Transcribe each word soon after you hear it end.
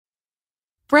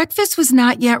Breakfast was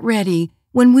not yet ready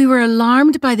when we were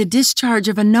alarmed by the discharge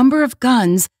of a number of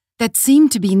guns that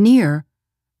seemed to be near.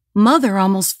 Mother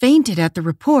almost fainted at the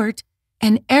report,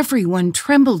 and everyone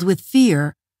trembled with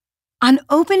fear. On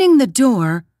opening the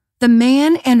door, the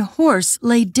man and horse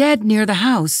lay dead near the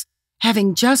house,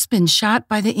 having just been shot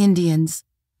by the Indians.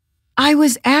 I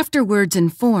was afterwards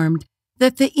informed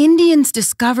that the Indians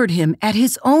discovered him at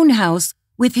his own house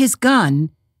with his gun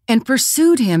and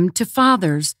pursued him to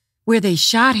Father's, where they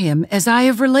shot him as I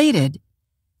have related.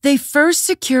 They first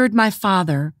secured my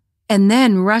father and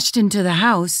then rushed into the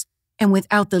house and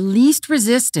without the least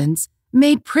resistance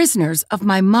made prisoners of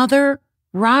my mother,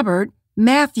 Robert,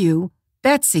 Matthew,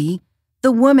 Betsy,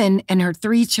 the woman and her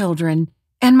 3 children,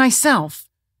 and myself,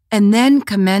 and then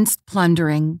commenced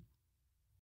plundering.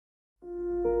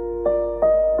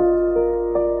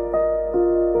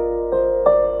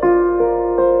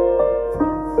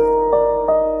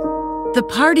 The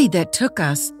party that took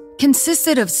us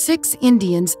consisted of 6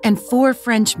 Indians and 4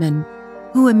 Frenchmen,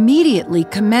 who immediately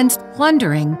commenced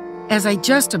plundering, as I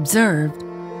just observed,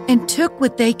 and took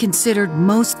what they considered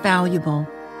most valuable,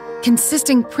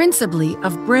 consisting principally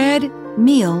of bread,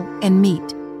 meal, and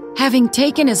meat. Having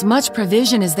taken as much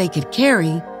provision as they could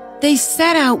carry, they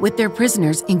set out with their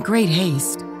prisoners in great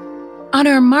haste. On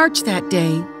our march that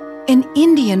day, an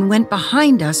Indian went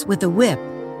behind us with a whip,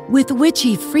 with which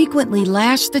he frequently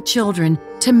lashed the children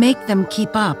to make them keep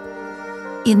up.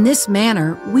 In this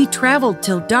manner, we traveled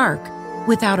till dark,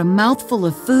 without a mouthful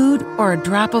of food or a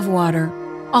drop of water,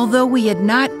 although we had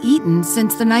not eaten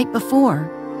since the night before.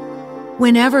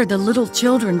 Whenever the little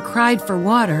children cried for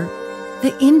water,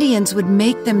 the Indians would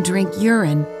make them drink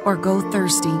urine or go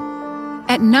thirsty.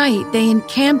 At night, they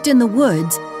encamped in the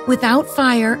woods without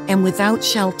fire and without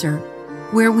shelter,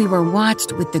 where we were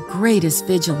watched with the greatest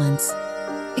vigilance.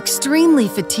 Extremely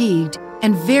fatigued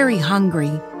and very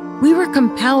hungry, we were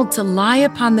compelled to lie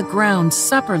upon the ground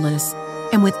supperless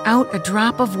and without a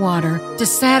drop of water to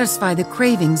satisfy the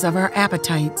cravings of our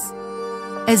appetites.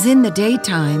 As in the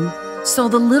daytime, so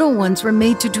the little ones were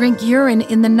made to drink urine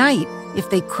in the night if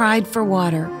they cried for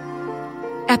water.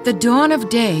 At the dawn of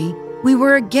day, we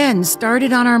were again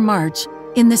started on our march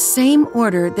in the same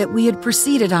order that we had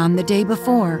proceeded on the day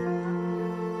before.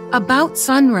 About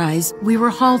sunrise, we were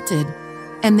halted,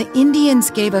 and the Indians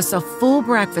gave us a full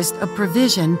breakfast of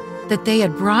provision that they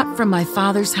had brought from my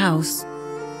father's house.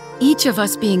 Each of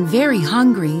us, being very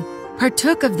hungry,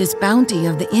 partook of this bounty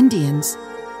of the Indians.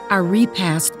 Our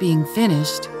repast being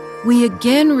finished, we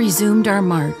again resumed our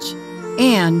march,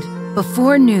 and,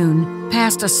 before noon,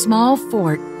 passed a small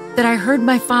fort that I heard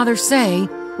my father say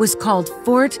was called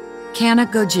Fort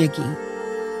Canagojiggy.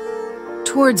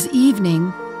 Towards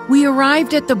evening, we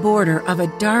arrived at the border of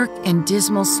a dark and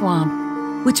dismal swamp,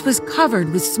 which was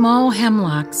covered with small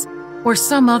hemlocks or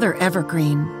some other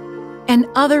evergreen, and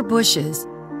other bushes,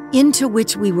 into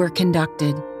which we were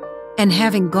conducted, and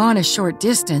having gone a short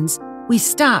distance, we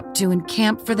stopped to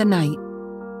encamp for the night.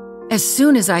 As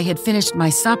soon as I had finished my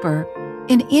supper,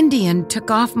 an Indian took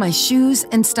off my shoes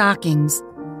and stockings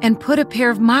and put a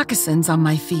pair of moccasins on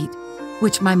my feet,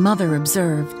 which my mother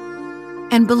observed,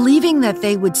 and believing that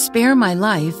they would spare my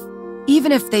life,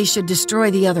 even if they should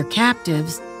destroy the other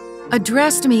captives,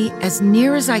 addressed me as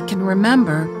near as I can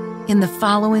remember in the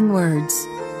following words.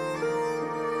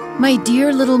 My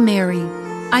dear little Mary,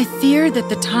 I fear that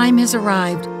the time has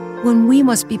arrived when we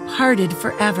must be parted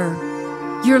forever.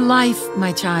 Your life,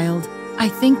 my child, I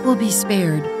think will be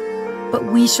spared,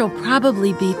 but we shall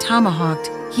probably be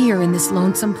tomahawked here in this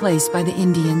lonesome place by the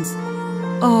Indians.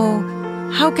 Oh,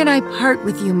 how can I part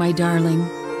with you, my darling?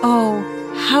 Oh,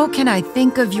 how can I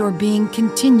think of your being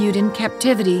continued in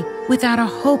captivity without a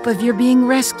hope of your being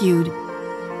rescued?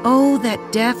 Oh,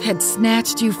 that death had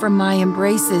snatched you from my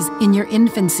embraces in your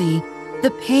infancy.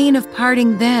 The pain of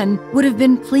parting then would have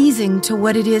been pleasing to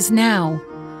what it is now,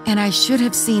 and I should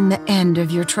have seen the end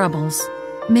of your troubles.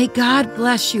 May God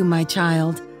bless you, my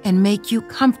child, and make you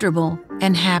comfortable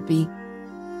and happy.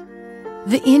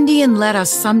 The Indian led us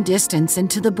some distance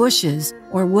into the bushes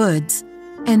or woods,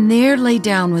 and there lay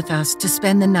down with us to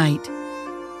spend the night.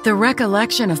 The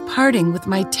recollection of parting with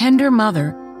my tender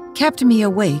mother kept me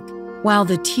awake, while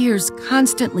the tears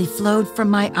constantly flowed from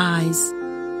my eyes.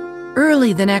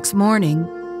 Early the next morning,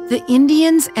 the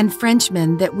Indians and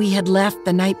Frenchmen that we had left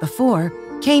the night before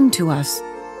came to us,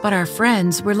 but our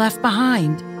friends were left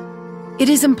behind. It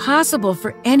is impossible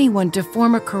for anyone to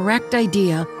form a correct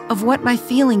idea of what my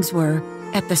feelings were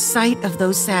at the sight of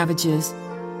those savages,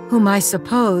 whom I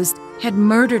supposed had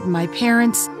murdered my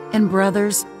parents and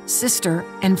brothers, sister,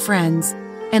 and friends,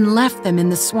 and left them in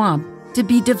the swamp to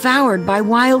be devoured by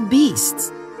wild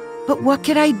beasts. But what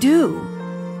could I do?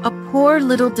 a poor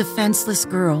little defenseless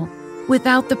girl,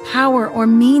 without the power or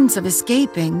means of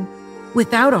escaping,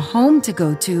 without a home to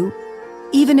go to,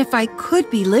 even if I could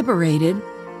be liberated,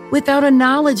 without a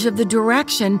knowledge of the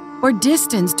direction or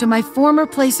distance to my former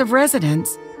place of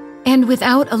residence, and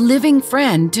without a living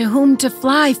friend to whom to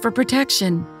fly for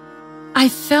protection. I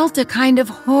felt a kind of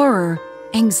horror,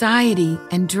 anxiety,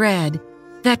 and dread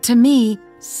that to me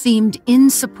seemed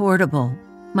insupportable.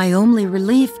 My only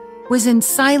relief was in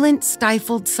silent,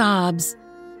 stifled sobs.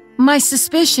 My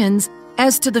suspicions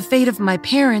as to the fate of my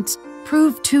parents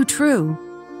proved too true,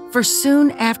 for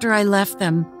soon after I left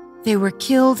them, they were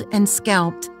killed and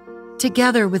scalped,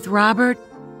 together with Robert,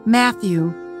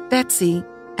 Matthew, Betsy,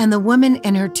 and the woman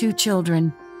and her 2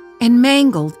 children, and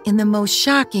mangled in the most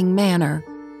shocking manner.